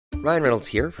Ryan Reynolds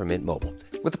here from Mint Mobile.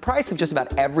 With the price of just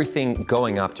about everything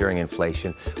going up during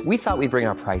inflation, we thought we'd bring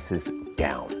our prices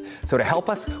down. So to help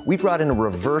us, we brought in a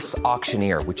reverse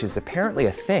auctioneer, which is apparently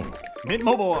a thing. Mint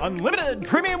Mobile Unlimited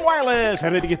Premium Wireless.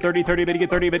 How to get 30, 30, bit to get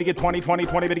 30, bit to get 20, 20,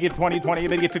 20, bit to get 20, 20,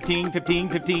 bit to get 15, 15,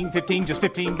 15, 15, just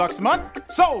 $15 a month?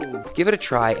 Sold! Give it a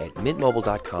try at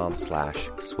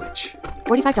mintmobile.com/switch.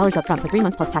 $45 up front for 3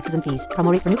 months plus taxes and fees.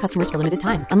 Promo rate for new customers for limited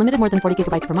time. Unlimited more than 40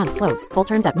 gigabytes per month. Slows full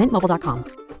terms at mintmobile.com.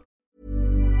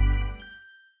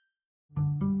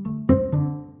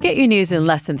 Get your news in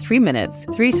less than 3 minutes,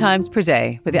 3 times per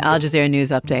day with the Al Jazeera News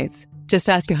Updates. Just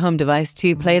ask your home device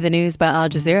to play the news by Al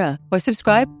Jazeera or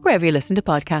subscribe wherever you listen to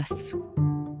podcasts.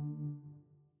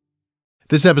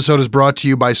 This episode is brought to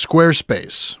you by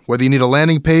Squarespace. Whether you need a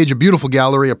landing page, a beautiful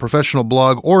gallery, a professional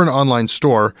blog, or an online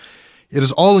store, it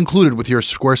is all included with your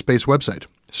Squarespace website.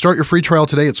 Start your free trial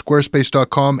today at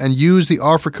squarespace.com and use the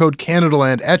offer code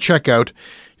CanadaLand at checkout.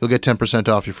 You'll get 10%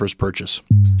 off your first purchase.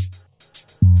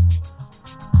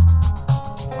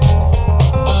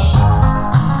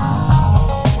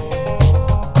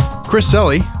 Chris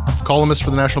Selly, columnist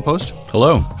for the National Post.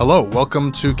 Hello. Hello. Welcome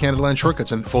to Canada Land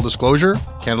Shortcuts. And full disclosure,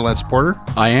 Canada Land supporter.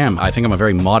 I am. I think I'm a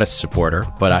very modest supporter,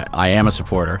 but I am a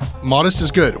supporter. Modest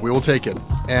is good. We will take it.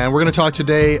 And we're going to talk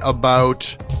today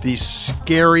about the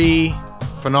scary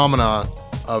phenomena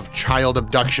of child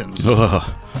abductions. Ugh.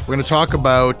 We're going to talk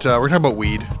about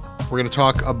weed. We're going to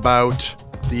talk about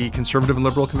the Conservative and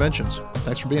Liberal conventions.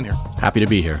 Thanks for being here. Happy to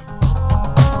be here.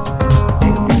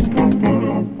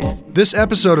 This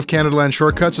episode of Canada Land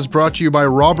Shortcuts is brought to you by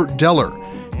Robert Deller,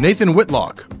 Nathan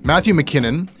Whitlock, Matthew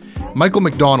McKinnon, Michael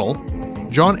McDonald,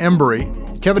 John Embury,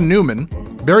 Kevin Newman,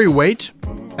 Barry Waite,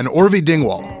 and Orvie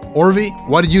Dingwall. Orvie,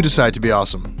 why did you decide to be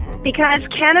awesome? Because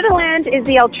Canada Land is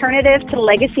the alternative to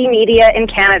legacy media in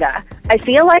Canada. I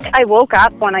feel like I woke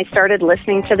up when I started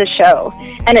listening to the show,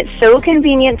 and it's so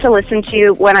convenient to listen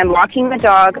to when I'm walking the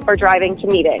dog or driving to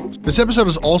meetings. This episode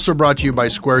is also brought to you by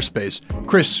Squarespace.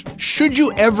 Chris, should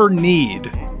you ever need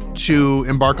to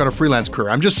embark on a freelance career?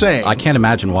 I'm just saying. I can't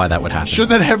imagine why that would happen. Should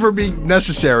that ever be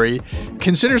necessary,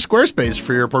 consider Squarespace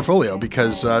for your portfolio,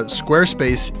 because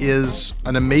Squarespace is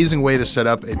an amazing way to set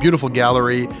up a beautiful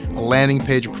gallery, a landing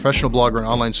page, a professional blog, or an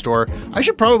online store. I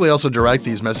should probably also direct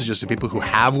these messages to people who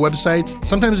have websites.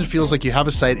 Sometimes it feels like you have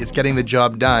a site, it's getting the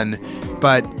job done,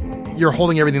 but you're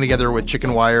holding everything together with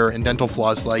chicken wire and dental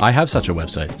floss. I have such a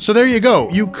website. So there you go.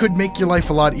 You could make your life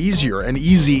a lot easier, and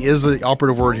easy is the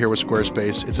operative word here with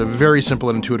Squarespace. It's a very simple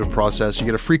and intuitive process. You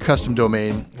get a free custom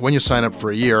domain when you sign up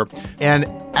for a year. And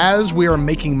as we are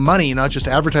making money, not just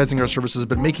advertising our services,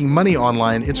 but making money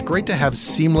online, it's great to have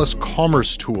seamless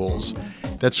commerce tools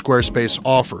that Squarespace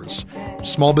offers.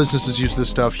 Small businesses use this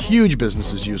stuff. Huge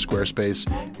businesses use Squarespace.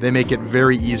 They make it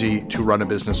very easy to run a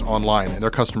business online, and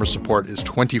their customer support is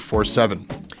 24/7.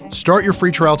 Start your free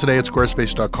trial today at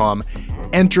squarespace.com.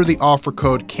 Enter the offer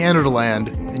code CanadaLand,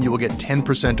 and you will get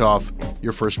 10% off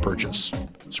your first purchase.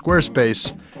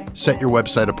 Squarespace, set your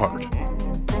website apart.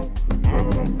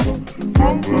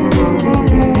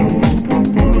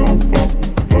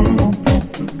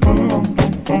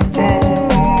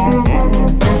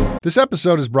 This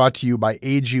episode is brought to you by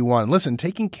AG1. Listen,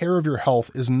 taking care of your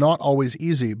health is not always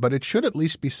easy, but it should at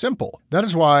least be simple. That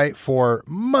is why for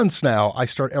months now, I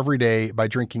start every day by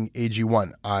drinking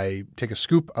AG1. I take a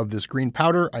scoop of this green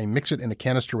powder, I mix it in a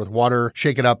canister with water,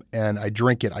 shake it up, and I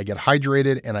drink it. I get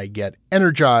hydrated and I get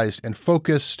energized and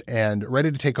focused and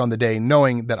ready to take on the day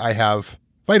knowing that I have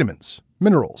vitamins,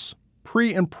 minerals,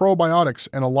 pre and probiotics,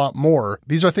 and a lot more.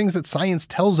 These are things that science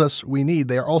tells us we need.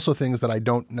 They are also things that I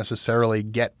don't necessarily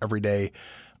get every day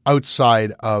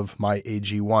outside of my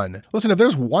AG1. Listen, if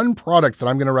there's one product that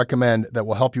I'm going to recommend that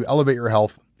will help you elevate your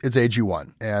health, it's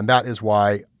AG1. And that is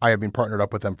why I have been partnered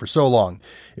up with them for so long.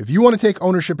 If you want to take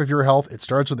ownership of your health, it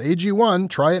starts with AG1.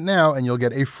 Try it now, and you'll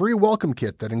get a free welcome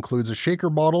kit that includes a shaker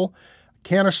bottle, a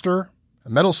canister, a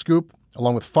metal scoop,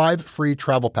 along with 5 free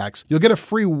travel packs. You'll get a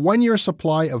free 1-year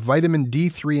supply of vitamin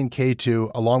D3 and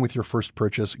K2 along with your first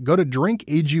purchase. Go to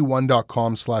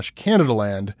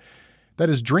drinkag1.com/CanadaLand. That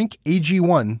is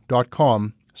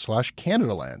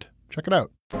drinkag1.com/CanadaLand. Check it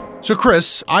out. So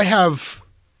Chris, I have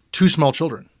 2 small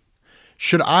children.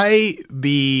 Should I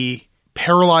be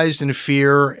paralyzed in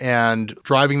fear and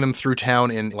driving them through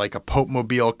town in like a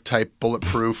Pope-mobile type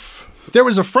bulletproof? There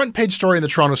was a front page story in the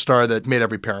Toronto Star that made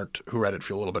every parent who read it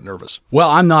feel a little bit nervous.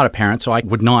 Well, I'm not a parent, so I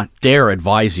would not dare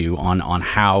advise you on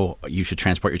how you should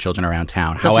transport your children around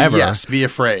town. However, yes, be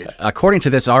afraid. According to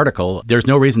this article, there's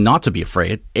no reason not to be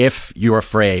afraid if you're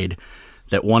afraid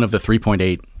that one of the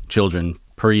 3.8 children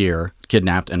per year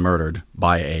kidnapped and murdered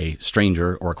by a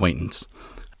stranger or acquaintance.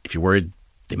 If you're worried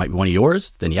they might be one of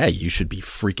yours, then yeah, you should be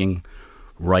freaking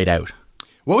right out.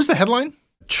 What was the headline?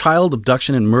 Child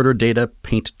abduction and murder data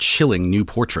paint chilling new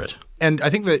portrait. And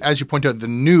I think that, as you point out, the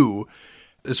new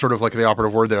is sort of like the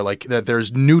operative word there, like that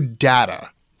there's new data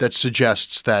that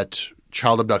suggests that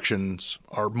child abductions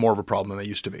are more of a problem than they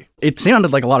used to be. It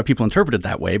sounded like a lot of people interpreted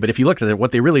that way, but if you looked at it,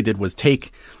 what they really did was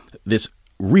take this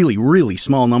really, really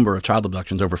small number of child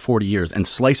abductions over 40 years and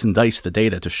slice and dice the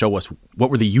data to show us what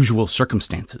were the usual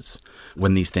circumstances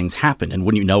when these things happened. And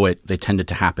wouldn't you know it, they tended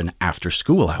to happen after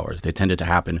school hours. They tended to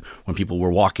happen when people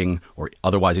were walking or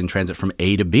otherwise in transit from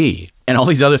A to B. And all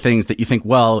these other things that you think,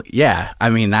 well, yeah, I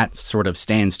mean, that sort of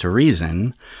stands to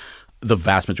reason. The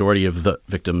vast majority of the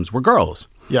victims were girls.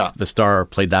 Yeah. The Star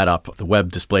played that up. The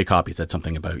web display copy said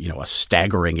something about, a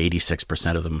staggering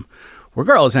 86% of them were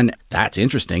girls. And that's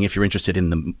interesting if you're interested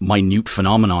in the minute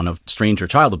phenomenon of stranger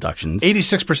child abductions.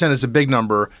 86% is a big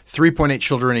number. 3.8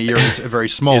 children a year is a very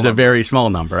small number. Is a very small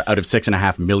number out of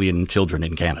 6.5 million children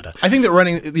in Canada. I think that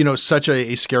running, such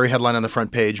a scary headline on the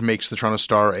front page makes the Toronto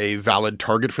Star a valid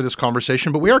target for this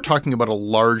conversation. But we are talking about a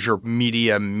larger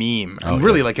media meme, and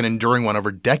really like an enduring one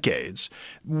over decades.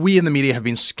 We in the media have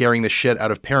been scaring the shit out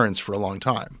of parents for a long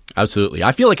time. Absolutely.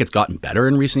 I feel like it's gotten better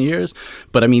in recent years,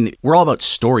 but I mean, we're all about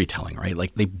storytelling, right?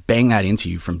 Like they bang that into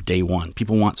you from day one.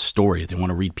 People want stories. They want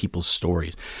to read people's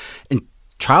stories. And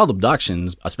child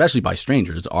abductions, especially by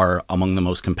strangers, are among the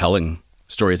most compelling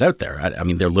stories out there. I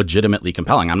mean, they're legitimately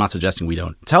compelling. I'm not suggesting we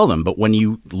don't tell them, but when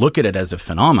you look at it as a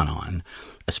phenomenon,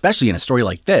 especially in a story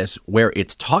like this, where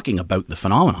it's talking about the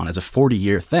phenomenon as a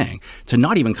 40-year thing, to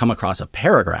not even come across a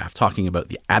paragraph talking about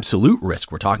the absolute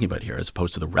risk we're talking about here as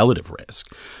opposed to the relative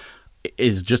risk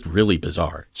is just really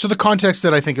bizarre. So the context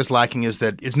that I think is lacking is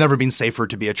that it's never been safer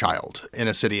to be a child in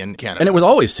a city in Canada. And it was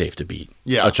always safe to be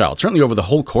a child, certainly over the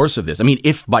whole course of this. I mean,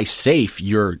 if by safe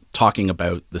you're talking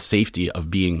about the safety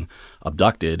of being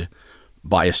abducted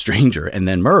by a stranger and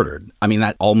then murdered, I mean,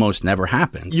 that almost never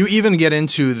happens. You even get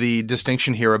into the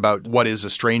distinction here about what is a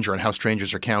stranger and how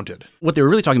strangers are counted. What they were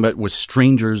really talking about was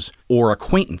strangers or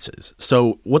acquaintances.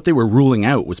 So what they were ruling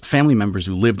out was family members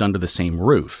who lived under the same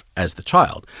roof as the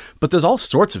child. But there's all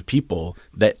sorts of people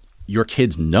that your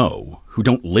kids know who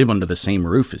don't live under the same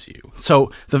roof as you.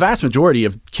 So the vast majority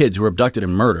of kids who are abducted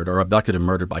and murdered are abducted and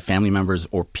murdered by family members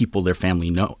or people their family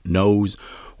knows,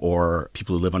 or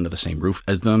people who live under the same roof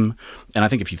as them. And I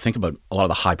think if you think about a lot of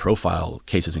the high-profile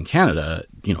cases in Canada,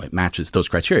 it matches those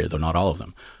criteria, though not all of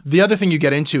them. The other thing you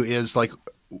get into is, like,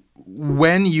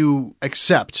 when you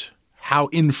accept how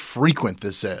infrequent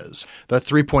this is, the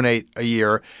 3.8 a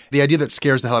year, the idea that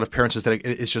scares the hell out of parents is that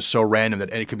it's just so random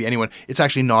that it could be anyone. It's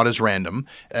actually not as random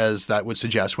as that would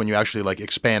suggest when you actually, like,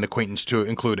 expand acquaintance to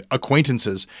include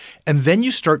acquaintances. And then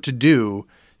you start to do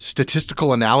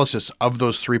statistical analysis of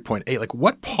those 3.8, like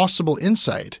what possible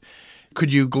insight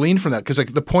could you glean from that? Because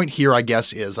like the point here, I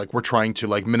guess, is like we're trying to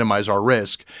like minimize our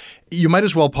risk. You might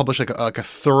as well publish like a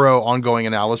thorough ongoing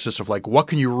analysis of like what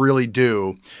can you really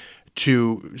do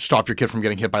to stop your kid from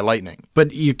getting hit by lightning.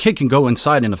 But your kid can go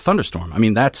inside in a thunderstorm. I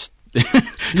mean, that's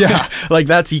yeah, like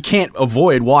you can't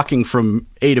avoid walking from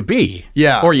A to B.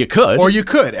 Yeah, or you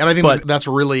could, and I think that's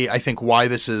really, I think, why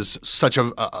this is such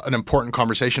an important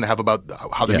conversation to have about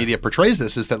how the media portrays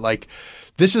this. Is that like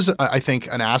this is, I think,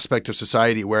 an aspect of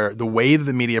society where the way that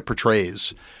the media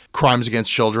portrays crimes against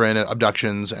children,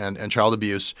 abductions, and child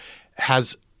abuse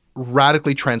has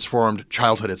radically transformed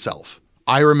childhood itself.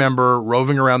 I remember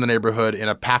roving around the neighborhood in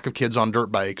a pack of kids on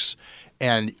dirt bikes,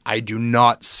 and I do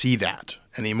not see that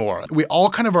anymore. We all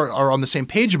kind of are on the same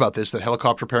page about this, that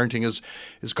helicopter parenting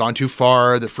is gone too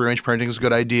far, that free-range parenting is a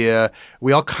good idea.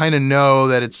 We all kind of know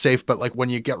that it's safe, but like when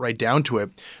you get right down to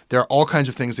it, there are all kinds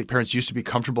of things that parents used to be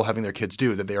comfortable having their kids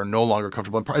do that they are no longer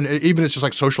comfortable. And even it's just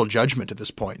like social judgment at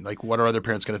this point. Like, what are other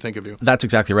parents going to think of you? That's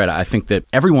exactly right. I think that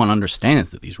everyone understands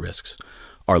that these risks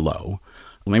are low.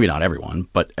 Well, maybe not everyone,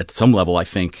 but at some level, I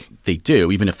think they do,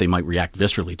 even if they might react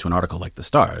viscerally to an article like The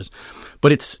Star's.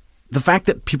 But it's the fact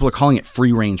that people are calling it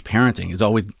free-range parenting has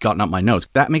always gotten up my nose.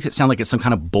 That makes it sound like it's some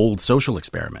kind of bold social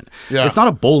experiment. Yeah. It's not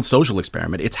a bold social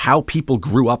experiment. It's how people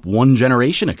grew up one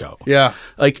generation ago. Yeah.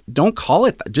 Like, don't call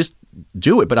it that. Just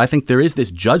do it. But I think there is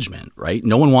this judgment, right?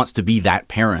 No one wants to be that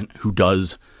parent who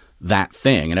does that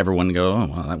thing. And everyone go,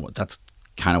 oh, well, that's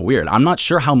kind of weird. I'm not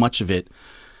sure how much of it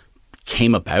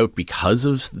came about because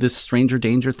of this stranger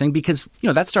danger thing, because,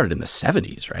 that started in the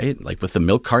 70s, right? Like with the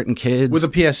milk carton kids. With the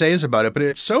PSAs about it, but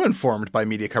it's so informed by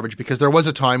media coverage because there was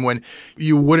a time when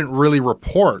you wouldn't really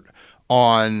report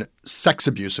on sex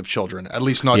abuse of children, at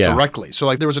least not directly. So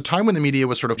like there was a time when the media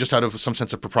was sort of just out of some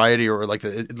sense of propriety or like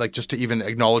just to even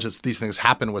acknowledge that these things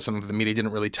happen was something that the media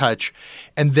didn't really touch.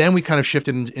 And then we kind of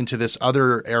shifted into this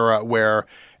other era where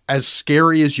as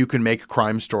scary as you can make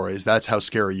crime stories, that's how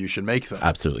scary you should make them.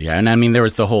 Absolutely. Yeah. And I mean, there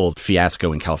was the whole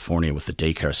fiasco in California with the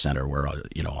daycare center where,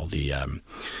 all the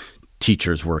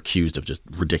teachers were accused of just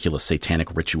ridiculous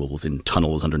satanic rituals in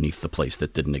tunnels underneath the place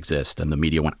that didn't exist. And the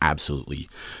media went absolutely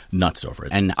nuts over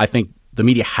it. And I think the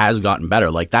media has gotten better.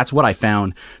 Like, that's what I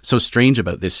found so strange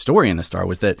about this story in the Star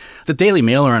was that the Daily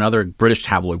Mail or another British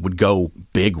tabloid would go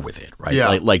big with it, right?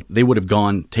 Yeah. Like they would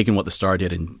have taken what the Star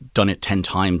did and done it 10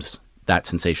 times that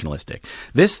sensationalistic.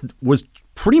 This was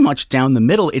pretty much down the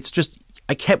middle. It's just,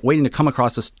 I kept waiting to come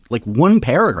across this, like, one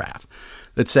paragraph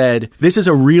that said, this is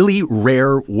a really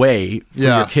rare way for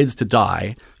your kids to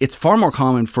die. It's far more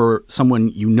common for someone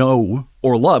you know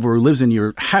or love or who lives in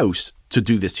your house to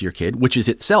do this to your kid, which is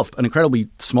itself an incredibly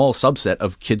small subset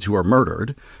of kids who are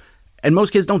murdered. And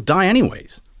most kids don't die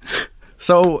anyways.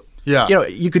 So,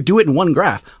 you could do it in one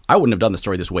graph. I wouldn't have done the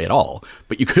story this way at all,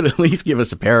 but you could at least give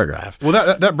us a paragraph. Well,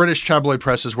 that British tabloid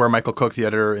press is where Michael Cook, the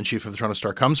editor-in-chief of the Toronto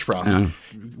Star, comes from.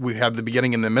 We have the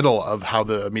beginning and the middle of how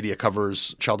the media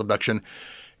covers child abduction.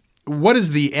 What is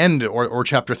the end or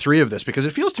chapter 3 of this? Because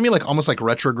it feels to me like almost like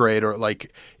retrograde, or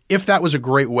like if that was a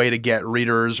great way to get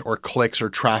readers or clicks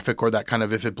or traffic or that kind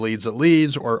of if it bleeds, it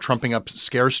leads, or trumping up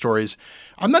scare stories.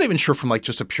 I'm not even sure from like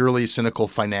just a purely cynical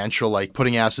financial, like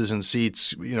putting asses in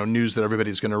seats, news that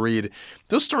everybody's going to read.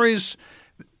 Those stories,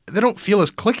 they don't feel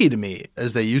as clicky to me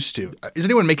as they used to. Is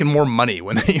anyone making more money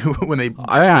when they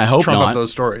I hope trump not. up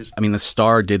those stories? I mean, the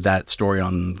Star did that story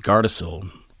on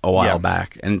Gardasil a while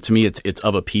back. And to me, it's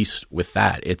of a piece with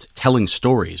that. It's telling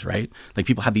stories, right? Like,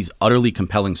 people have these utterly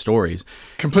compelling stories.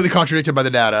 Completely contradicted by the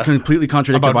data. Completely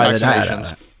contradicted by the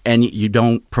data. And you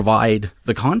don't provide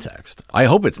the context. I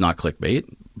hope it's not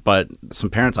clickbait, but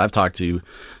some parents I've talked to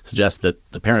suggest that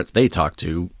the parents they talked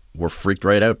to were freaked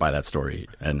right out by that story.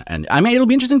 And I mean, it'll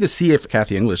be interesting to see if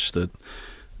Kathy English, the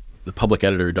public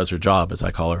editor who does her job, as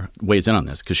I call her, weighs in on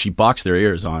this, because she boxed their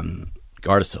ears on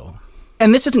Gardasil.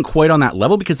 And this isn't quite on that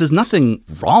level because there's nothing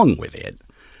wrong with it.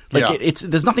 Like,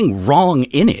 there's nothing wrong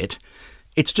in it.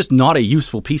 It's just not a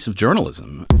useful piece of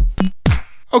journalism.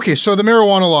 Okay, so the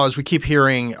marijuana laws we keep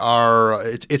hearing are,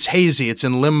 it's hazy, it's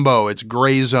in limbo, it's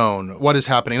gray zone. What is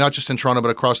happening, not just in Toronto, but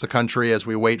across the country as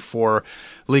we wait for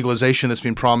legalization that's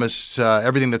been promised,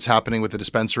 everything that's happening with the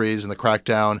dispensaries and the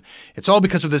crackdown, it's all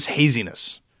because of this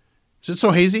haziness. Is it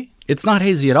so hazy? It's not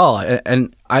hazy at all.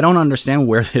 And I don't understand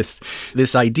where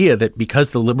this idea that because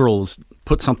the Liberals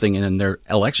put something in their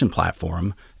election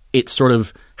platform, it's sort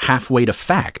of halfway to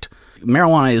fact.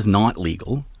 Marijuana is not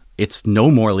legal. It's no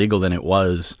more legal than it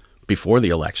was before the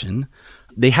election.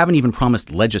 They haven't even promised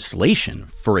legislation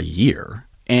for a year.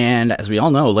 And as we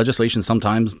all know, legislation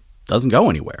sometimes doesn't go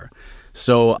anywhere.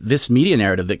 So this media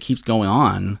narrative that keeps going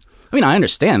on, I mean, I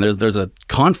understand there's a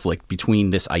conflict between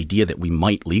this idea that we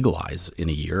might legalize in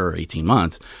a year or 18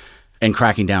 months and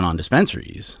cracking down on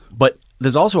dispensaries. But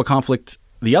there's also a conflict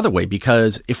the other way,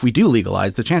 because if we do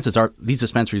legalize, the chances are these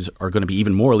dispensaries are going to be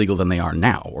even more illegal than they are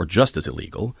now, or just as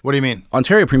illegal. What do you mean?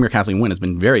 Ontario Premier Kathleen Wynne has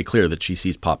been very clear that she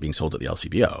sees pot being sold at the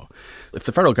LCBO. If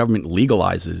the federal government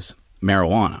legalizes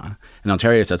marijuana and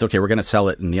Ontario says, okay, we're going to sell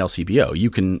it in the LCBO,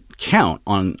 you can count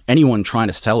on anyone trying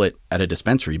to sell it at a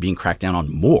dispensary being cracked down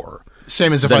on more.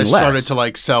 Same as if I started to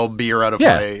like sell beer out of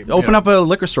my... Open up a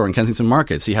liquor store in Kensington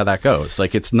Market, see how that goes.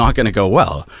 Like, it's not going to go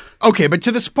well. Okay, but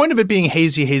to this point of it being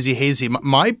hazy,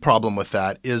 my problem with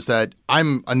that is that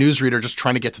I'm a newsreader just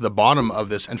trying to get to the bottom of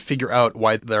this and figure out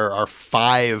why there are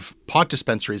 5 pot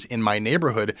dispensaries in my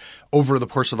neighborhood over the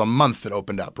course of a month that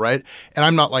opened up, right? And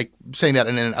I'm not like saying that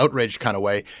in an outraged kind of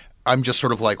way. I'm just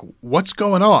sort of like, what's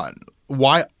going on?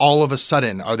 Why all of a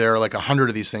sudden are there like 100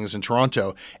 of these things in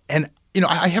Toronto? And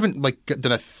I haven't like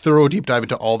done a thorough deep dive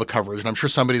into all the coverage, and I'm sure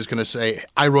somebody's going to say,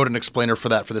 I wrote an explainer for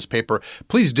this paper.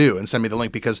 Please do, and send me the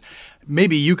link, because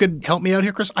maybe you could help me out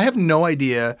here, Chris. I have no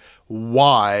idea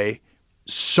why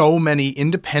so many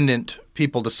independent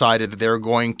people decided that they're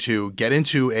going to get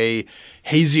into a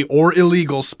hazy or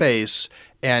illegal space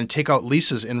and take out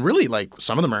leases in really, like,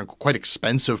 some of them are in quite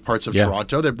expensive parts of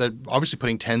Toronto. They're obviously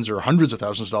putting tens or hundreds of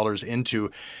thousands of dollars into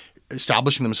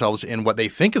establishing themselves in what they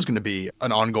think is going to be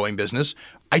an ongoing business.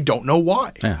 I don't know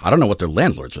why. Yeah, I don't know what their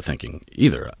landlords are thinking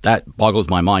either. That boggles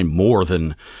my mind more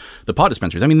than the pot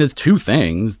dispensaries. I mean, there's 2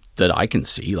 things that I can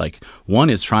see. Like, one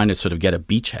is trying to sort of get a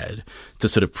beachhead to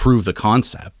sort of prove the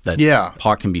concept that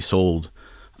pot can be sold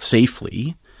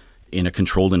safely. in a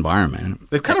controlled environment.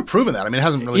 They've kind of proven that. I mean, it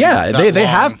hasn't really Yeah, been that they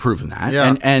long. have proven that.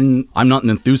 Yeah. And I'm not an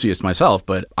enthusiast myself,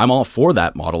 but I'm all for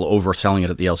that model over selling it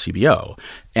at the LCBO.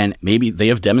 And maybe they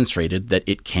have demonstrated that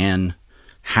it can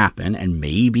happen, and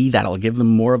maybe that'll give them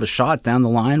more of a shot down the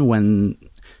line when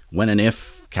and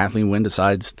if Kathleen Wynne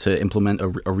decides to implement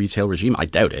a retail regime. I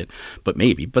doubt it, but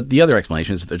maybe. But the other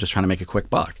explanation is that they're just trying to make a quick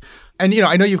buck. And,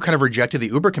 I know you've kind of rejected the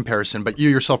Uber comparison, but you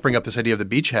yourself bring up this idea of the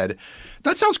beachhead.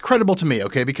 That sounds credible to me,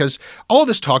 okay? Because all of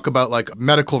this talk about like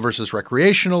medical versus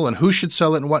recreational and who should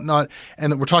sell it and whatnot,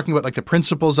 and we're talking about like the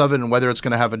principles of it and whether it's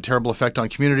going to have a terrible effect on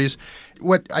communities.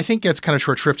 What I think gets kind of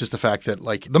short shrift is the fact that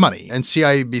like the money, and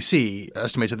CIBC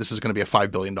estimates that this is going to be a $5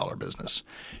 billion business.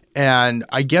 And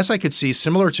I guess I could see,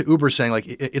 similar to Uber, saying like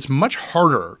it's much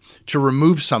harder to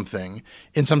remove something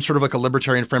in some sort of like a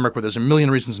libertarian framework where there's a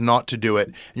million reasons not to do it.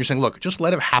 And you're saying, look, just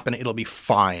let it happen. It'll be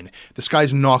fine. The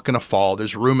sky's not going to fall.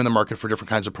 There's room in the market for different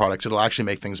kinds of products. It'll actually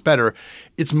make things better.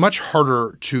 It's much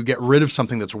harder to get rid of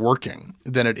something that's working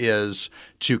than it is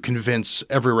to convince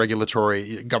every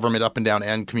regulatory government up and down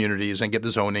and communities and get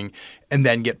the zoning and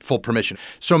then get full permission.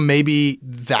 So maybe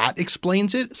that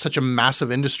explains it. Such a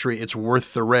massive industry, it's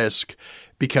worth the risk,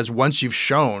 because once you've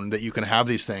shown that you can have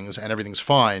these things and everything's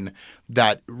fine,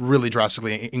 that really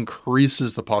drastically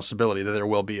increases the possibility that there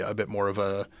will be a bit more of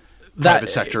a private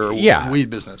sector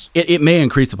weed business. It may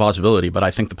increase the possibility, but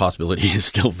I think the possibility is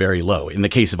still very low in the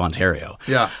case of Ontario.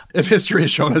 Yeah. If history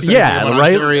has shown us anything about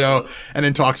Ontario and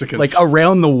intoxicants. Like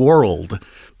around the world,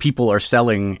 people are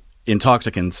selling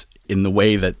intoxicants in the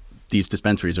way that these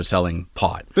dispensaries are selling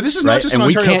pot. But this is not just an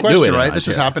Ontario question, right? This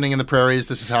is happening in the prairies.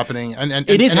 This is happening. And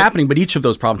it is happening, but each of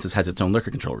those provinces has its own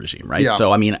liquor control regime, right? Yeah.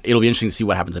 So, I mean, it'll be interesting to see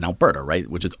what happens in Alberta, right,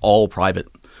 which is all private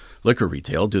liquor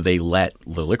retail. Do they let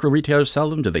the liquor retailers sell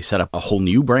them? Do they set up a whole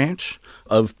new branch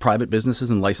of private businesses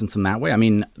and license them that way? I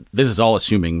mean, this is all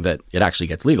assuming that it actually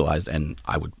gets legalized, and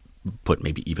I would put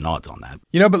maybe even odds on that.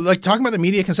 But like talking about the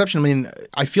media conception, I mean,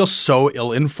 I feel so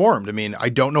ill-informed. I mean, I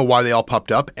don't know why they all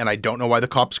popped up, and I don't know why the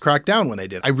cops cracked down when they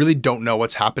did. I really don't know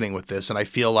what's happening with this, and I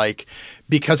feel like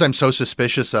because I'm so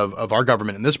suspicious of our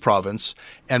government in this province,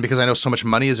 and because I know so much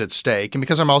money is at stake, and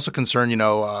because I'm also concerned,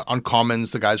 on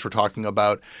Commons, the guys were talking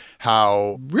about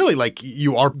how really like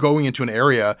you are going into an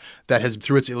area that has,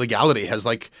 through its illegality, has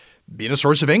like being a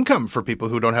source of income for people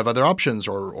who don't have other options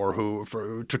or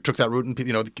who took that route, and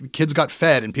the kids got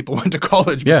fed and people went to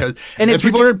college because and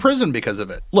people are in prison because of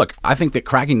it. Look, I think that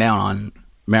cracking down on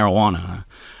marijuana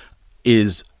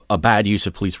is a bad use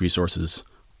of police resources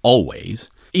always,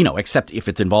 except if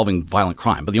it's involving violent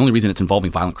crime. But the only reason it's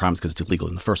involving violent crime is because it's illegal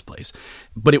in the first place.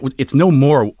 But it's no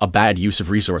more a bad use of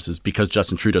resources because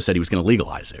Justin Trudeau said he was going to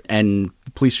legalize it. And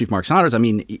Police Chief Mark Saunders, I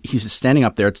mean, he's standing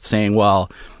up there saying,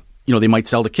 well, they might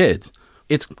sell to kids.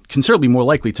 It's considerably more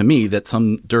likely to me that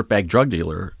some dirtbag drug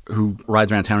dealer who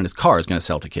rides around town in his car is going to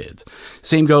sell to kids.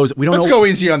 Same goes, we don't know. Let's go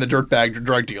easy on the dirtbag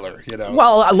drug dealer,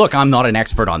 Well, look, I'm not an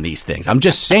expert on these things. I'm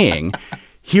just saying,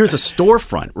 here's a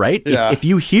storefront, right? Yeah. If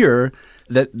you hear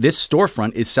that this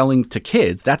storefront is selling to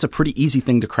kids, that's a pretty easy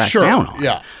thing to crack down on.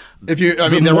 Yeah.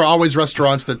 There were always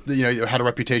restaurants that had a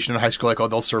reputation in high school, like, oh,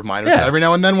 they'll serve minors. Yeah. Every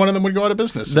now and then, one of them would go out of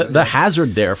business. The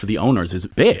hazard there for the owners is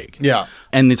big. Yeah,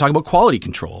 and they talk about quality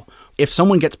control. If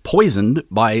someone gets poisoned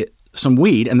by some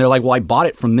weed and they're like, well, I bought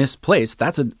it from this place,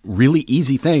 that's a really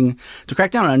easy thing to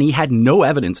crack down on. And he had no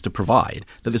evidence to provide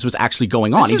that this was actually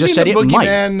going on. He just said it might. This has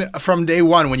been the boogeyman from day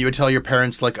one when you would tell your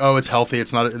parents, like, oh, it's healthy.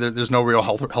 It's not. There's no real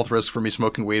health risk for me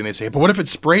smoking weed. And they'd say, but what if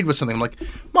it's sprayed with something? I'm like,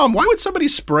 Mom, why would somebody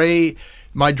spray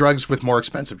my drugs with more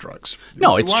expensive drugs?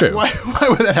 No, it's true. Why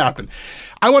would that happen?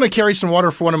 I want to carry some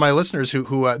water for one of my listeners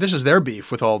who this is their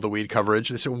beef with all the weed coverage.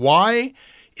 They said, why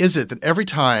is it that every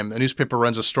time a newspaper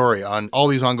runs a story on all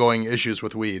these ongoing issues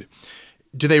with weed,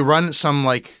 do they run some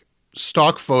like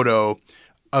stock photo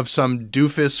of some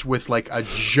doofus with like a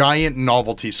giant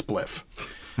novelty spliff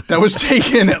that was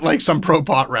taken at like some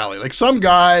pro-pot rally? Like some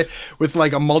guy with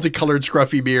like a multicolored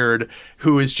scruffy beard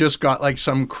who has just got like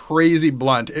some crazy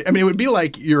blunt. I mean, it would be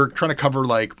like you're trying to cover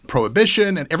like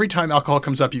prohibition, and every time alcohol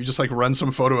comes up, you just like run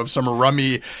some photo of some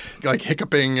rummy like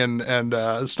hiccuping and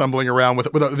stumbling around with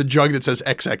a jug that says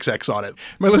XXX on it.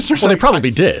 My listeners, they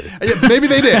probably did. Maybe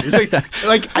they did. It's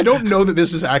like I don't know that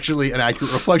this is actually an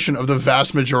accurate reflection of the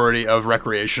vast majority of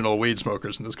recreational weed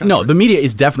smokers in this country. No, the media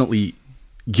is definitely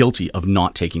guilty of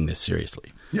not taking this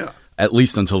seriously. Yeah. At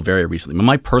least until very recently.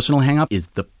 My personal hang-up is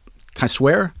can I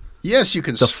swear? Yes, you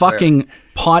can the swear. Fucking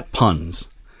pot puns.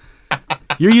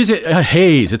 You're using a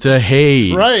haze. It's a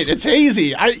haze. Right. It's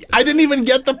hazy. I didn't even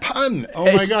get the pun.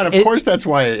 Oh my God. Of course that's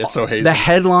why it's so hazy. The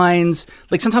headlines,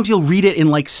 like sometimes you'll read it in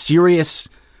like serious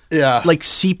Yeah. Like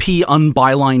CP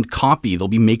unbylined copy. They'll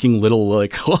be making little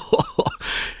like,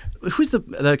 who's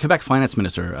the Quebec finance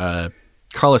minister?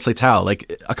 Carlos Leitao.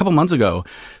 Like a couple months ago,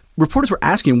 reporters were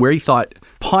asking where he thought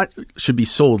pot should be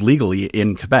sold legally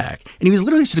in Quebec. And he was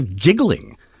literally sort of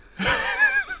giggling.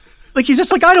 Like he's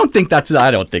just like, I don't think that's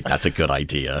a good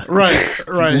idea. Right.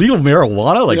 Legal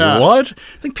marijuana? Like what?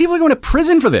 It's like people are going to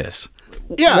prison for this.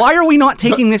 Yeah. Why are we not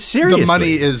taking this seriously? The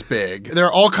money is big. There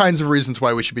are all kinds of reasons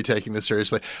why we should be taking this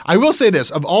seriously. I will say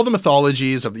this, of all the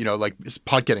mythologies of, like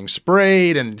pot getting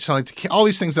sprayed and all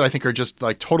these things that I think are just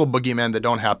like total boogeymen that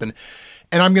don't happen,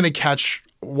 and I'm going to catch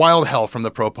wild hell from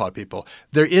the pro-pot people.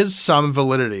 There is some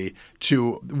validity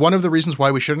to one of the reasons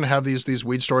why we shouldn't have these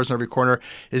weed stores in every corner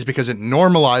is because it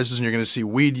normalizes and you're going to see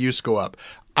weed use go up.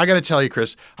 I got to tell you,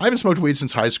 Chris, I haven't smoked weed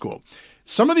since high school.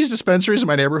 Some of these dispensaries in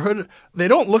my neighborhood, they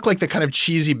don't look like the kind of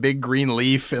cheesy big green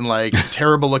leaf and like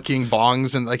terrible looking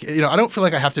bongs. And like, I don't feel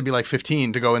like I have to be like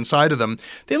 15 to go inside of them.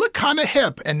 They look kind of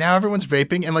hip. And now everyone's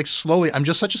vaping. And like slowly, I'm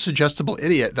just such a suggestible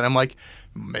idiot that I'm like,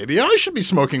 maybe I should be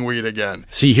smoking weed again.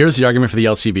 See, here's the argument for the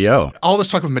LCBO. All this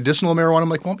talk of medicinal marijuana, I'm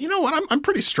like, well, you know what? I'm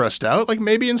pretty stressed out. Like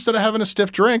maybe instead of having a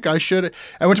stiff drink, I should.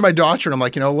 I went to my doctor and I'm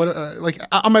like, like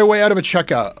on my way out of a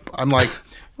checkup, I'm like,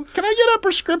 can I get a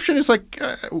prescription? He's like,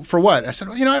 for what? I said,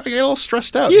 well, I get a little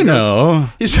stressed out.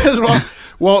 He says,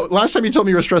 well, last time you told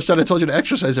me you were stressed out, I told you to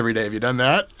exercise every day. Have you done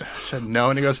that? I said, no.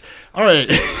 And he goes, all right.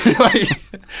 Like,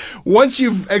 once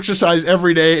you've exercised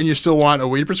every day and you still want a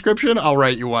weed prescription, I'll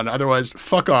write you one. Otherwise,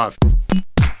 fuck off.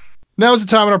 Now is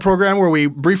the time in our program where we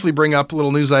briefly bring up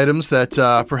little news items that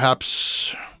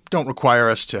perhaps don't require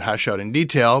us to hash out in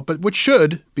detail, but which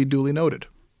should be duly noted.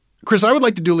 Chris, I would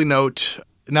like to duly note,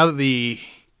 now that the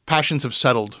passions have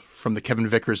settled from the Kevin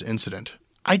Vickers incident,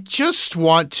 I just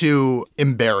want to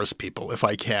embarrass people if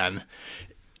I can.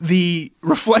 The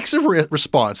reflexive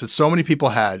response that so many people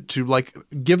had to like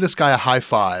give this guy a high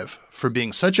five for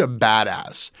being such a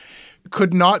badass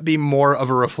could not be more of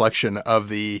a reflection of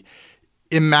the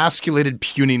emasculated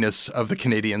puniness of the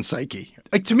Canadian psyche.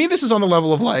 Like, to me, this is on the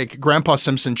level of like Grandpa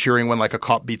Simpson cheering when like a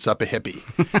cop beats up a hippie.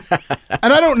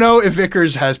 And I don't know if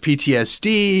Vickers has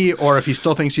PTSD or if he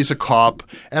still thinks he's a cop.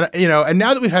 And, and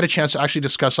now that we've had a chance to actually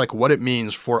discuss like what it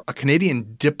means for a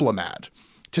Canadian diplomat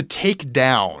to take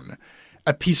down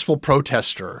a peaceful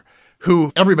protester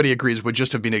who everybody agrees would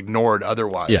just have been ignored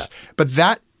otherwise. Yeah. But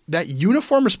that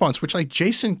uniform response, which like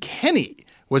Jason Kenney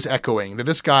was echoing, that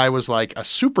this guy was like a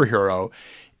superhero,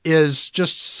 is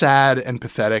just sad and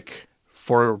pathetic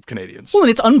for Canadians. Well,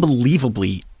 and it's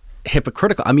unbelievably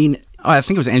hypocritical. I mean, I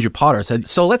think it was Andrew Potter said,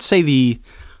 so let's say the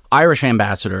Irish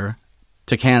ambassador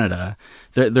to Canada,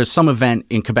 there's some event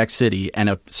in Quebec City and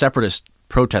a separatist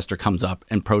protester comes up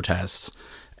and protests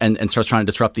and starts trying to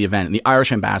disrupt the event. And the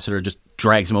Irish ambassador just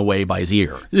drags him away by his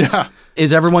ear. Yeah.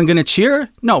 Is everyone going to cheer?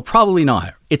 No, probably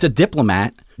not. It's a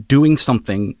diplomat doing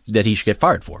something that he should get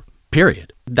fired for,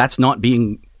 period. That's not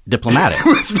being diplomatic.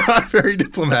 It's not very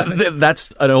diplomatic.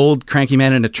 That's an old cranky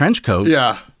man in a trench coat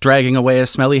dragging away a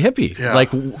smelly hippie. Yeah. Like,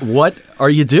 what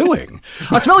are you doing?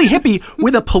 A smelly hippie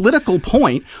with a political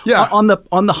point on the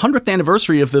 100th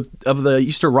anniversary of the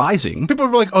Easter Rising. People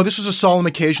were like, oh, this was a solemn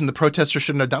occasion. The protesters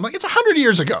shouldn't have done. Like, it's 100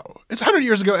 years ago. It's 100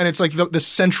 years ago, and it's like the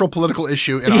central political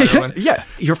issue in Ireland. Yeah.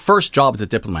 Your first job as a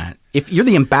diplomat, if you're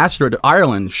the ambassador to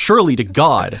Ireland, surely to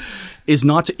God, is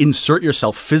not to insert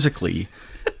yourself physically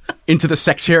into the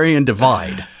sectarian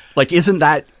divide. Like, isn't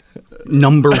that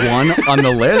number one on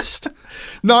the list?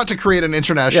 Not to create an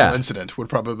international incident would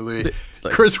probably be.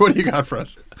 Chris, what do you got for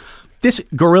us? This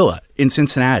gorilla in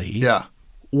Cincinnati. Yeah.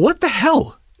 What the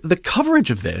hell? The coverage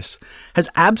of this has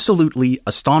absolutely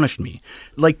astonished me.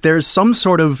 Like, there's some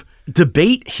sort of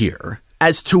debate here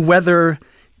as to whether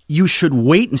you should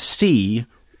wait and see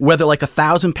whether like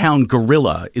 1,000-pound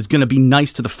gorilla is going to be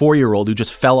nice to the 4-year-old who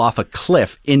just fell off a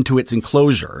cliff into its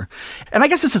enclosure. And I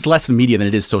guess this is less the media than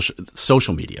it is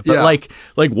social media. But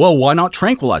like, whoa, why not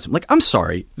tranquilize them? Like, I'm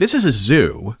sorry, this is a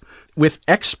zoo with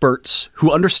experts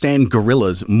who understand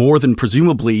gorillas more than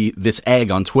presumably this egg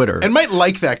on Twitter. And might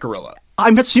like that gorilla.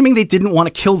 I'm assuming they didn't want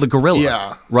to kill the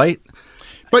gorilla, right?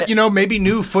 But, maybe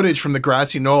new footage from the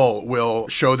grassy knoll will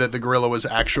show that the gorilla was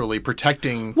actually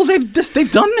protecting. Well, they've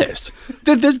done this.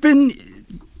 There's been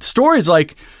stories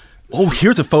like, oh,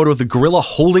 here's a photo of the gorilla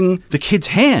holding the kid's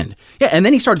hand. Yeah, and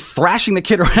then he started thrashing the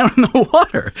kid around in the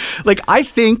water. Like, I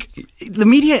think the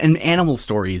media and animal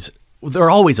stories, they're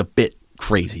always a bit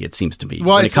crazy, it seems to me.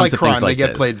 Well, it's like crime. They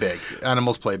get played big.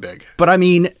 Animals play big. But, I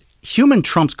mean, human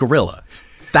trumps gorilla.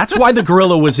 That's why the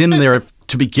gorilla was in there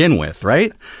to begin with,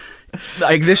 right?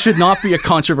 Like, this should not be a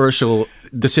controversial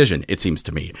decision, it seems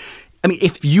to me. I mean,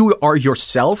 if you are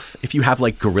yourself, if you have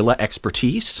like gorilla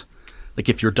expertise, Like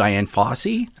if you're Diane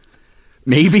Fossey,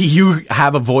 maybe you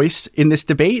have a voice in this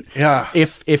debate. Yeah.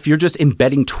 If you're just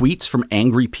embedding tweets from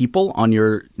angry people on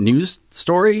your news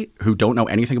story who don't know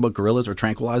anything about gorillas or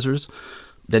tranquilizers,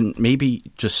 then maybe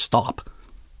just stop.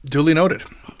 Duly noted.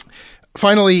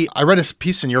 Finally, I read a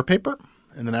piece in your paper,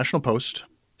 in the National Post.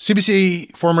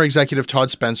 CBC former executive Todd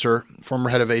Spencer, former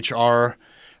head of HR,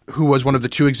 who was one of the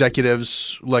 2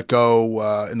 executives let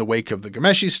go in the wake of the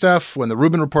Ghomeshi stuff when the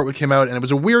Rubin report came out. And it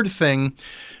was a weird thing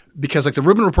because like the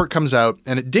Rubin report comes out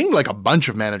and it dinged like a bunch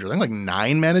of managers, I think like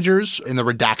 9 managers in the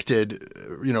redacted,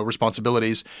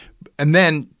 responsibilities. And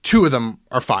then 2 of them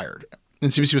are fired.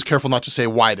 And CBC was careful not to say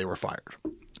why they were fired.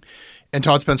 And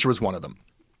Todd Spencer was one of them.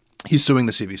 He's suing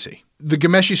the CBC. The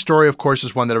Ghomeshi story, of course,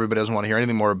 is one that everybody doesn't want to hear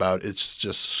anything more about. It's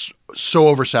just so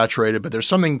oversaturated, but there's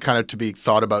something kind of to be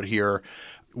thought about here.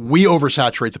 We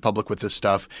oversaturate the public with this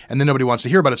stuff, and then nobody wants to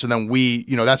hear about it. So then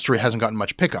that story hasn't gotten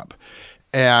much pickup.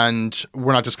 And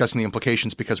we're not discussing the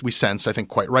implications because we sense, I think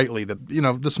quite rightly, that,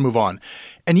 let's move on.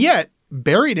 And yet,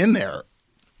 buried in there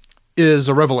is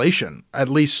a revelation, at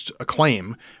least a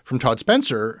claim from Todd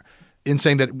Spencer in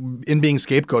saying that in being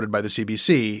scapegoated by the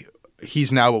CBC,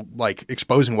 he's now like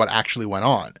exposing what actually went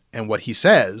on. And what he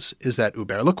says is that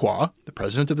Hubert Lacroix, the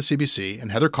president of the CBC,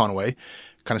 and Heather Conway,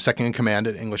 kind of second in command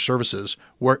at English Services,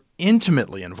 were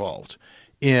intimately involved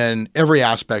in every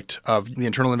aspect of the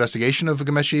internal investigation of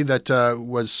Ghomeshi that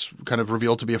was kind of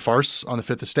revealed to be a farce on the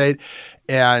Fifth Estate,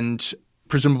 and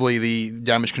presumably the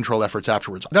damage control efforts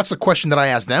afterwards. That's the question that I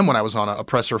asked them when I was on a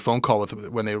presser phone call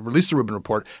when they released the Rubin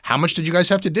report. How much did you guys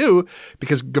have to do?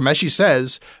 Because Ghomeshi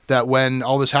says that when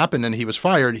all this happened and he was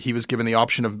fired, he was given the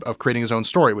option of creating his own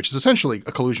story, which is essentially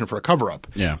a collusion for a cover-up.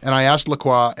 Yeah. And I asked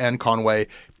Lacroix and Conway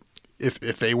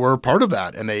if they were part of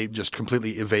that, and they just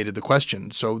completely evaded the question.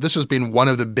 So this has been one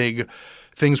of the big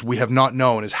things we have not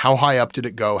known is how high up did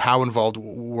it go? How involved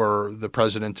were the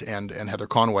president and Heather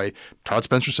Conway? Todd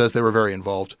Spencer says they were very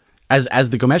involved. As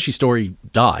the Ghomeshi story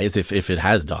dies, if it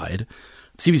has died,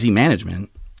 CBC management,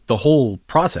 the whole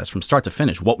process from start to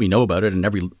finish, what we know about it and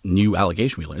every new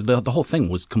allegation we learned, the whole thing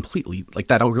was completely, like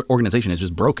that organization is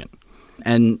just broken.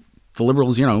 And the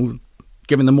Liberals,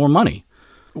 giving them more money.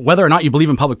 Whether or not you believe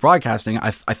in public broadcasting,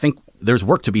 I think there's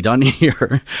work to be done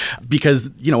here because,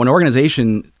 an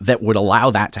organization that would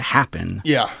allow that to happen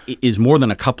is more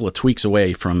than a couple of tweaks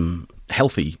away from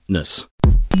healthiness.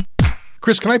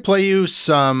 Chris, can I play you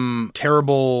some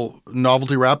terrible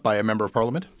novelty rap by a member of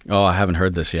parliament? Oh, I haven't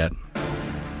heard this yet.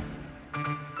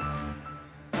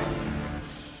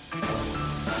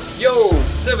 Yo,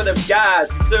 conservative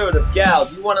guys, conservative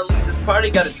gals, you want to lead this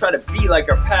party, gotta try to be like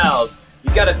our pals.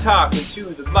 You gotta talk into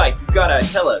the mic, you gotta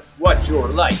tell us what you're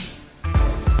like.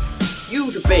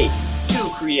 You debate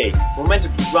to create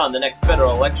momentum to run the next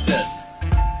federal election.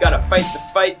 Gotta fight the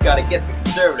fight, gotta get the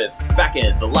conservatives back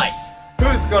in the light.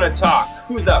 Who's gonna talk?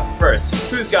 Who's up first?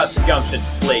 Who's got the gumption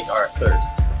to slake our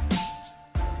thirst?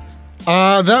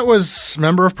 That was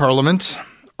Member of Parliament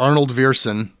Arnold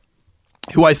Viersen,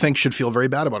 who I think should feel very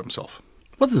bad about himself.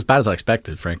 Wasn't as bad as I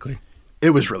expected, frankly.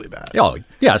 It was really bad. Oh,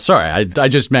 yeah, sorry. I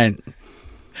just meant,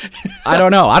 I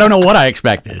don't know. I don't know what I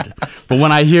expected. But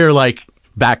when I hear like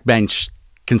backbench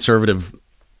conservative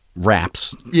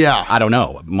raps, I don't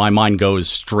know. My mind goes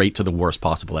straight to the worst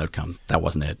possible outcome. That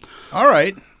wasn't it. All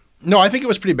right. No, I think it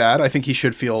was pretty bad. I think he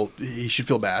should feel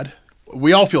bad.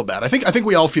 We all feel bad. I think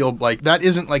we all feel like that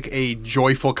isn't like a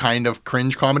joyful kind of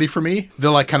cringe comedy for me.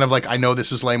 The like kind of like I know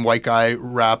this is lame white guy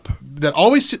rap that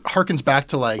always harkens back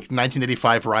to like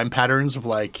 1985 rhyme patterns of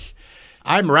like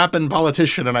I'm rapping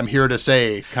politician and I'm here to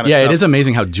say kind of stuff. Yeah, it is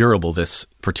amazing how durable this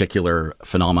particular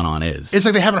phenomenon is. It's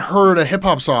like they haven't heard a hip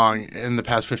hop song in the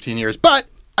past 15 years. But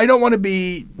I don't want to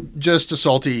be just a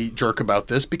salty jerk about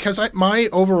this because my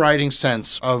overriding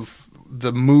sense of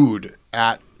the mood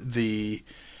at the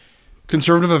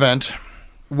conservative event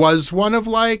was one of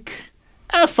like,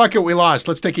 fuck it, we lost.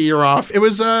 Let's take a year off. It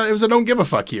was a don't give a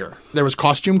fuck year. There was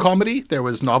costume comedy. There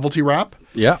was novelty rap.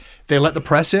 Yeah. They let the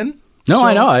press in. No, so,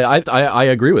 I know. I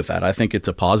agree with that. I think it's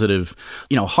a positive.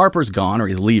 Harper's gone or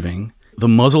he's leaving. The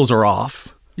muzzles are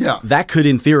off. Yeah. That could,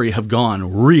 in theory, have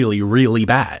gone really, really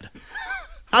bad.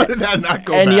 How did that not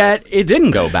go bad? And yet it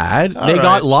didn't go bad. They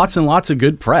got lots and lots of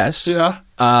good press. Yeah.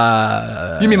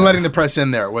 You mean letting the press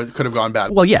in there could have gone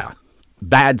bad? Well, yeah.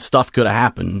 Bad stuff could have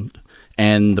happened.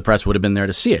 and the press would have been there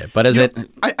to see it. But I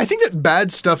think that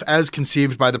bad stuff as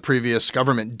conceived by the previous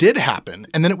government did happen,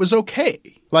 and then it was okay.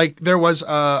 Like there was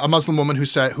a Muslim woman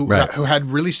who had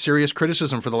really serious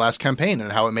criticism for the last campaign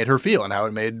and how it made her feel and how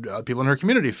it made people in her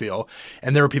community feel.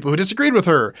 And there were people who disagreed with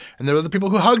her, and there were the people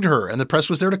who hugged her, and the press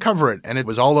was there to cover it, and it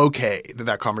was all okay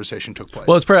that conversation took place.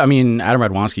 Well, Adam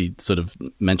Radwanski sort of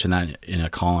mentioned that in a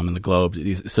column in the Globe.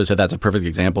 He said that's a perfect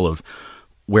example of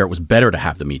where it was better to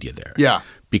have the media there. Yeah.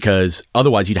 Because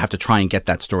otherwise you'd have to try and get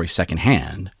that story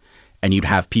secondhand, and you'd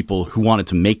have people who wanted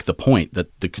to make the point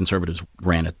that the Conservatives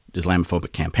ran an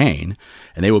Islamophobic campaign,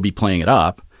 and they would be playing it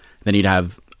up. Then you'd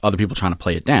have other people trying to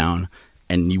play it down,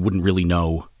 and you wouldn't really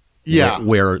know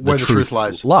where the truth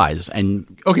lies.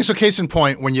 And okay, so case in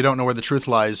point, when you don't know where the truth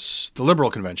lies, the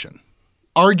Liberal Convention.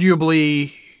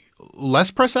 Arguably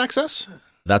less press access?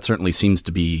 That certainly seems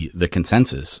to be the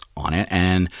consensus on it.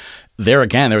 And there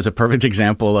again, there was a perfect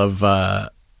example of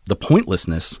the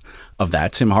pointlessness of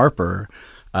that. Tim Harper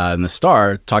in The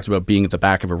Star talked about being at the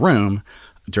back of a room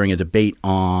during a debate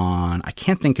on, I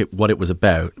can't think what it was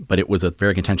about, but it was a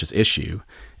very contentious issue.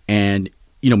 And,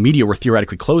 media were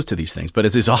theoretically closed to these things. But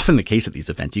as is often the case at these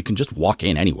events, you can just walk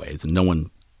in anyways and no one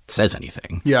says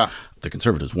anything. Yeah. The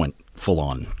Conservatives went full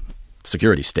on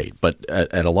security state, but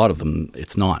at a lot of them,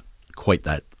 it's not quite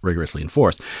that rigorously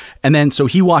enforced. And then so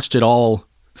he watched it all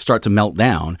start to melt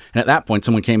down. And at that point,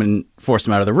 someone came and forced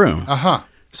him out of the room. Uh-huh.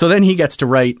 So then he gets to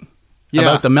write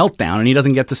about the meltdown, and he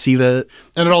doesn't get to see the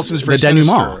And it all seems very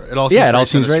sinister. It all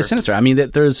seems very sinister. I mean,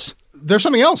 there's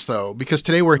something else, though, because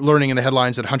today we're learning in the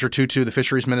headlines that Hunter Tutu, the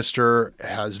fisheries minister,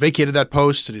 has vacated that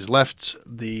post, and he's left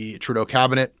the Trudeau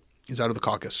cabinet. He's out of the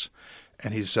caucus,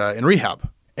 and he's in rehab.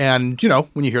 And,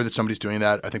 when you hear that somebody's doing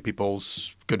that, I think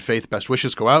people's good faith, best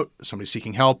wishes go out. Somebody's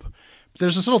seeking help. But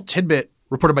there's this little tidbit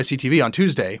reported by CTV on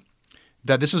Tuesday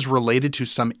that this is related to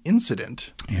some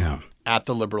incident at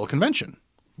the Liberal Convention.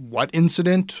 What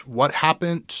incident? What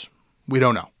happened? We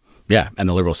don't know. Yeah, and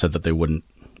the Liberals said that they wouldn't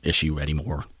issue any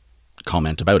more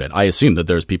comment about it. I assume that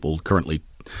there's people currently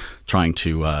trying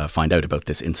to find out about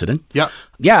this incident. Yeah.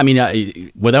 Yeah, I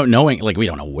mean, without knowing, we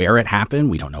don't know where it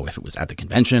happened. We don't know if it was at the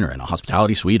convention or in a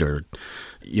hospitality suite or,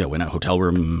 in a hotel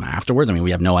room afterwards. I mean,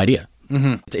 we have no idea.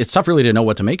 Mm-hmm. It's tough really to know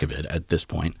what to make of it at this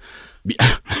point.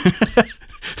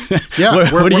 Yeah.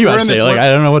 What do you have to say? I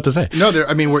don't know what to say. No,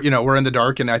 we're in the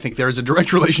dark, and I think there's a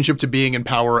direct relationship to being in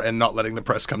power and not letting the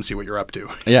press come see what you're up to.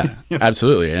 Yeah,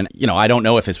 absolutely. And, I don't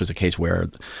know if this was a case where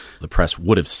the press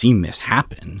would have seen this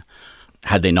happen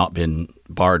had they not been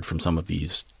barred from some of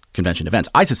these convention events.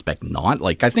 I suspect not.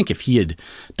 I think if he had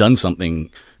done something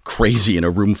crazy in a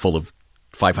room full of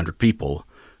 500 people,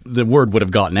 the word would have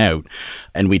gotten out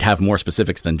and we'd have more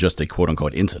specifics than just a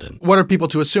quote-unquote incident. What are people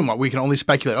to assume? We can only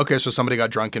speculate. Okay, so somebody got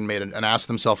drunk and made an ass of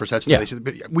themselves or said something.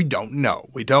 Yeah. We don't know.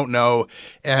 We don't know.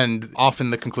 And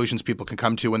often the conclusions people can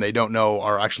come to when they don't know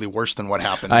are actually worse than what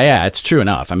happened. Yeah, it's true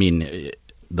enough. I mean,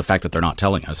 the fact that they're not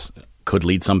telling us could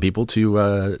lead some people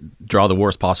to draw the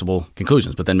worst possible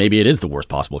conclusions. But then maybe it is the worst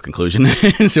possible conclusion.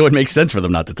 So it makes sense for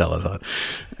them not to tell us that.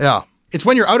 Yeah. It's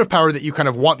when you're out of power that you kind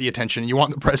of want the attention, you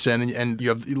want the press in, and you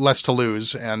have less to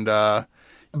lose. And but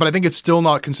I think it's still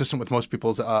not consistent with most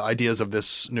people's ideas of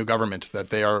this new government, that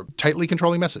they are tightly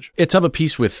controlling message. It's of a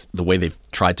piece with the way they've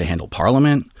tried to handle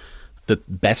Parliament. The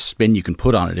best spin you can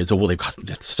put on it is, they've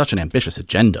got such an ambitious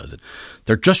agenda that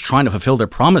they're just trying to fulfill their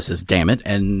promises, damn it.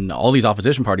 And all these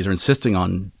opposition parties are insisting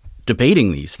on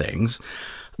debating these things,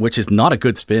 which is not a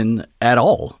good spin at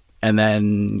all. And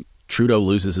then Trudeau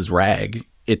loses his rag.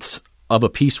 It's of a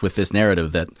piece with this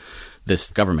narrative that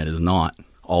this government is not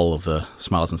all of the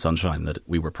smiles and sunshine that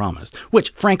we were promised,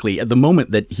 which, frankly, at the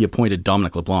moment that he appointed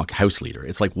Dominic LeBlanc House Leader,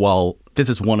 it's like, well, this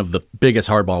is one of the biggest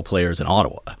hardball players in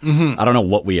Ottawa. Mm-hmm. I don't know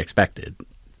what we expected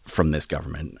from this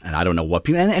government, and I don't know what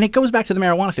people – and it goes back to the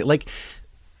marijuana thing. Like,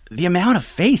 the amount of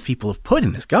faith people have put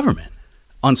in this government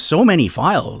on so many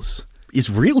files is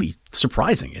really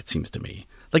surprising, it seems to me.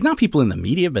 Not people in the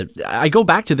media, but I go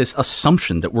back to this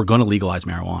assumption that we're going to legalize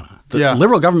marijuana. The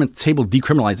Liberal government tabled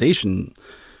decriminalization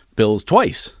bills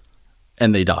twice,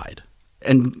 and they died.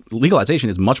 And legalization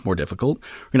is much more difficult.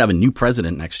 We're going to have a new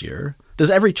president next year. There's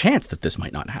every chance that this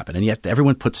might not happen, and yet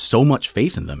everyone puts so much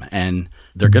faith in them, and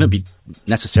they're going to be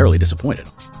necessarily disappointed.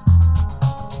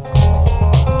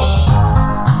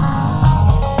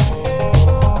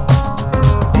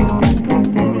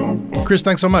 Chris,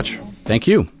 thanks so much. Thank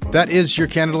you. That is your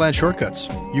Canadaland Shortcuts.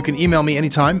 You can email me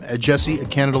anytime at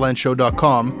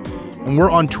jesse@CanadaLandShow.com. And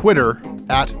we're on Twitter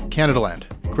 @CanadaLand.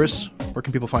 Chris, where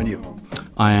can people find you?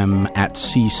 I am at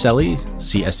CSelley,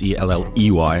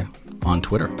 CSELLEY, on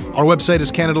Twitter. Our website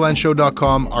is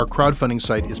CanadaLandShow.com. Our crowdfunding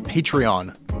site is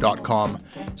Patreon.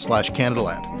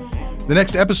 facebook.com/Canadaland. The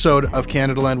next episode of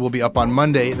Canadaland will be up on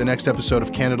Monday. The next episode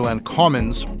of Canadaland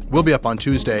Commons will be up on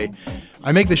Tuesday.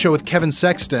 I make the show with Kevin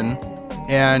Sexton,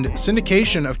 and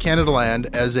syndication of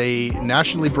Canadaland as a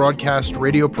nationally broadcast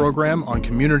radio program on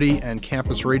community and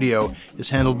campus radio is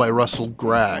handled by Russell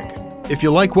Gregg. If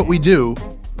you like what we do,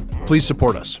 please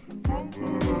support us.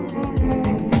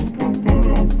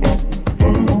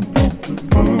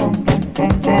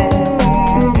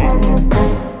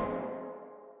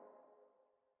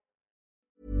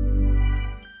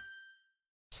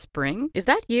 Spring? Is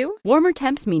that you? Warmer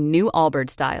temps mean new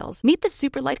Allbirds styles. Meet the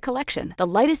Superlight Collection, the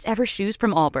lightest ever shoes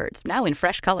from Allbirds, now in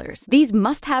fresh colors. These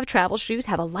must-have travel shoes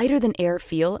have a lighter-than-air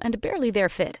feel and a barely-there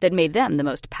fit that made them the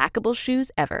most packable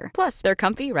shoes ever. Plus, they're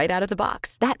comfy right out of the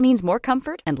box. That means more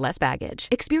comfort and less baggage.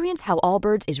 Experience how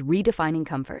Allbirds is redefining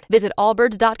comfort. Visit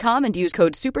allbirds.com and use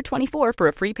code SUPER24 for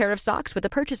a free pair of socks with a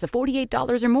purchase of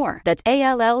 $48 or more. That's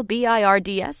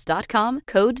ALLBIRDS.com,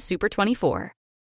 code SUPER24.